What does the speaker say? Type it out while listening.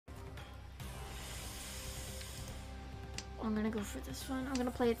I'm gonna go for this one. I'm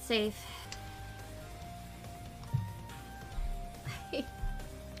gonna play it safe.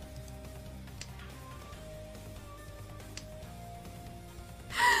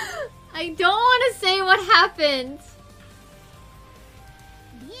 I don't want to say what happened.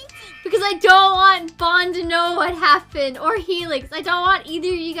 Because I don't want Bond to know what happened. Or Helix. I don't want either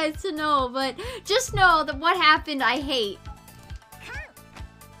of you guys to know. But just know that what happened I hate.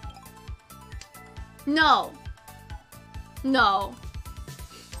 No. No.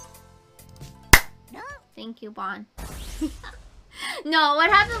 Thank you, Bond. No, what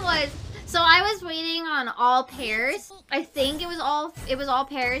happened was, so I was waiting on all pairs. I think it was all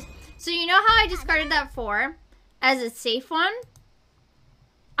pairs. So you know how I discarded that 4 as a safe one?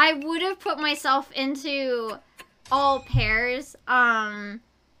 I would have put myself into all pairs. I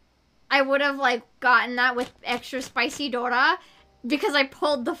would have like gotten that with extra spicy Dora because I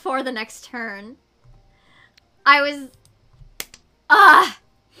pulled the 4 the next turn. I was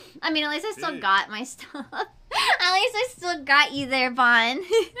I mean, at least I still got my stuff. At least I still got you there, Bon.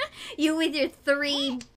 You with your 3